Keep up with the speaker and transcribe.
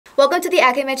Welcome to the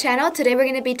Academy channel. Today we're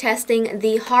going to be testing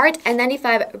the Hart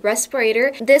N95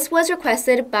 Respirator. This was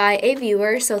requested by a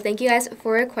viewer, so thank you guys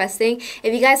for requesting.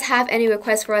 If you guys have any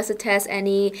requests for us to test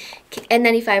any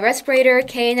N95 Respirator,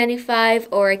 KN95,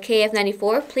 or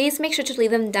KF94, please make sure to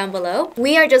leave them down below.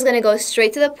 We are just going to go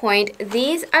straight to the point.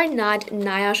 These are not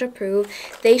NIOSH approved.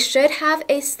 They should have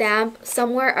a stamp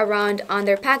somewhere around on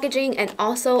their packaging and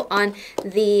also on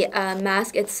the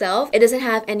mask itself. It doesn't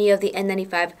have any of the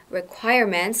N95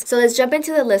 requirements. So let's jump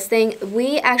into the listing.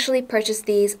 We actually purchased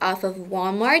these off of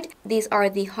Walmart. These are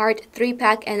the Hart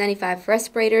 3-pack N95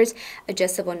 respirators,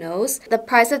 adjustable nose. The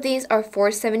price of these are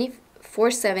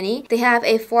 $470. They have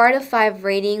a 4 out of 5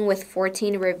 rating with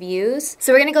 14 reviews.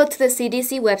 So we're gonna go to the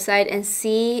CDC website and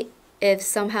see if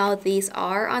somehow these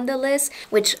are on the list,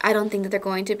 which I don't think that they're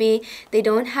going to be. They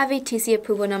don't have a TC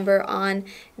approval number on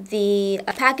the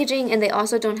packaging, and they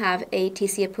also don't have a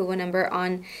TC approval number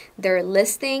on their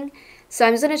listing. So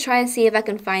I'm just going to try and see if I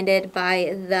can find it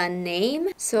by the name.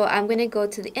 So I'm going to go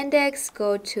to the index,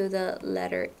 go to the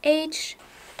letter H.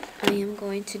 I am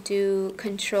going to do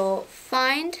Control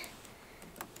Find.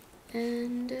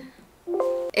 And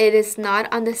it is not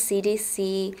on the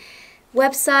CDC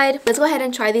website. Let's go ahead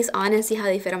and try these on and see how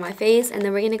they fit on my face, and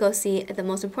then we're going to go see the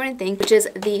most important thing, which is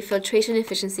the filtration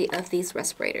efficiency of these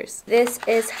respirators. This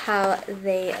is how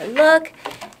they look.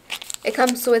 It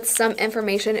comes with some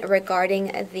information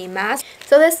regarding the mask.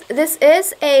 So this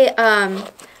is a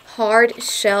hard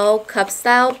shell cup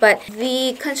style, but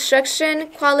the construction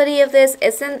quality of this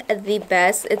isn't the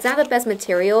best. It's not the best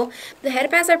material. The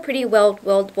headbands are pretty well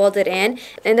welded in,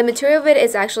 and the material of it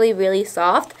is actually really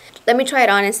soft. Let me try it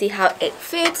on and see how it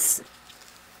fits.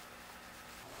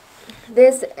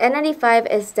 This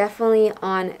N95 is definitely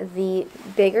on the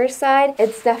bigger side.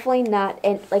 It's definitely not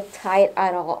tight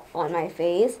at all on my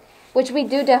face, which we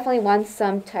do definitely want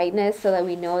some tightness so that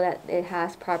we know that it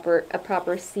has a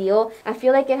proper seal. I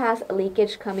feel like it has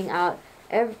leakage coming out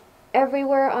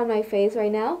everywhere on my face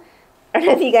right now. I don't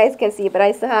know if you guys can see, but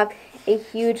I still have a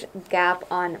huge gap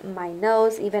on my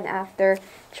nose even after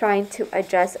trying to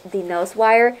adjust the nose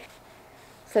wire.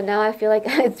 So now I feel like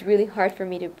it's really hard for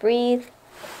me to breathe.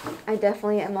 I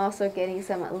definitely am also getting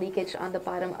some leakage on the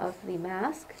bottom of the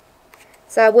mask.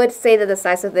 So I would say that the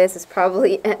size of this is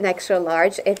probably an extra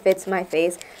large. It fits my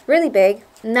face really big.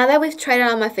 Now that we've tried it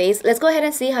on my face, let's go ahead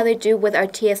and see how they do with our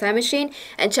TSI machine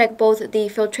and check both the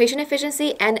filtration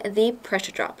efficiency and the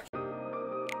pressure drop.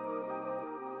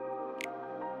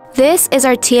 This is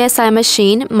our TSI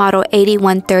machine, model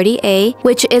 8130A,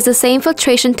 which is the same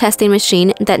filtration testing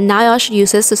machine that NIOSH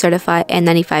uses to certify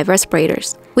N95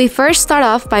 respirators. We first start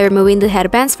off by removing the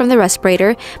headbands from the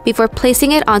respirator before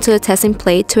placing it onto the testing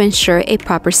plate to ensure a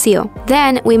proper seal.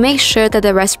 Then, we make sure that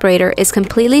the respirator is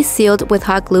completely sealed with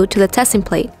hot glue to the testing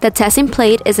plate. The testing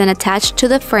plate is then attached to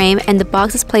the frame, and the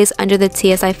box is placed under the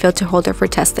TSI filter holder for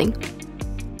testing.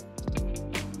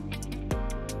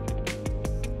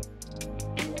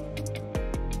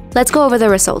 Let's go over the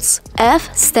results.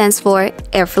 F stands for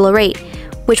airflow rate,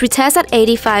 which we test at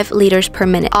 85 liters per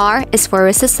minute. R is for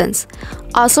resistance,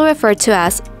 also referred to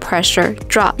as pressure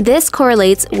drop. This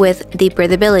correlates with the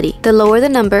breathability. The lower the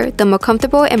number, the more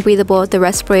comfortable and breathable the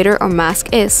respirator or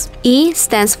mask is. E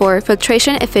stands for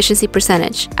filtration efficiency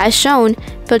percentage. As shown,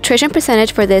 filtration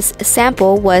percentage for this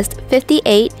sample was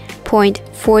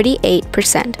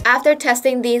 58.48%. After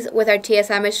testing these with our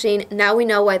TSI machine, now we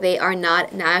know why they are not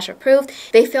NIOSH approved.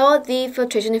 They failed the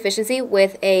filtration efficiency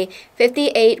with a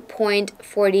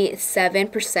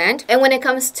 58.47%. And when it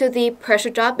comes to the pressure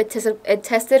drop, it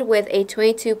tested with a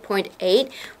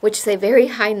 22.8, which is a very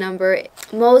high number.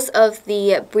 Most of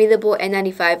the breathable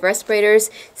N95 respirators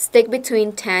stick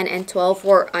between 10 and 12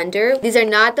 or under. These are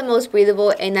not the most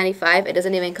breathable N95. It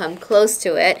doesn't even come close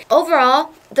to it.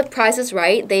 Overall, the price is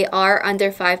right. They are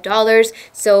under $5,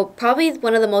 so probably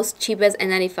one of the most cheapest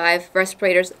N95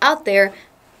 respirators out there,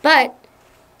 but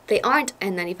they aren't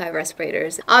N95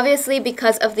 respirators. Obviously,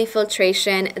 because of the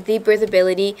filtration, the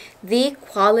breathability, the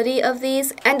quality of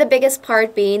these, and the biggest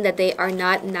part being that they are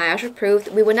not NIOSH approved,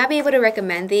 we would not be able to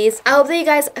recommend these. I hope that you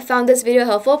guys found this video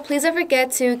helpful. Please don't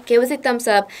forget to give us a thumbs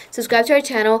up, subscribe to our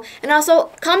channel, and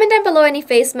also comment down below any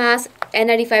face masks,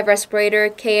 N95 respirator,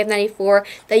 KF94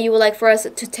 that you would like for us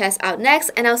to test out next,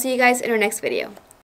 and I'll see you guys in our next video.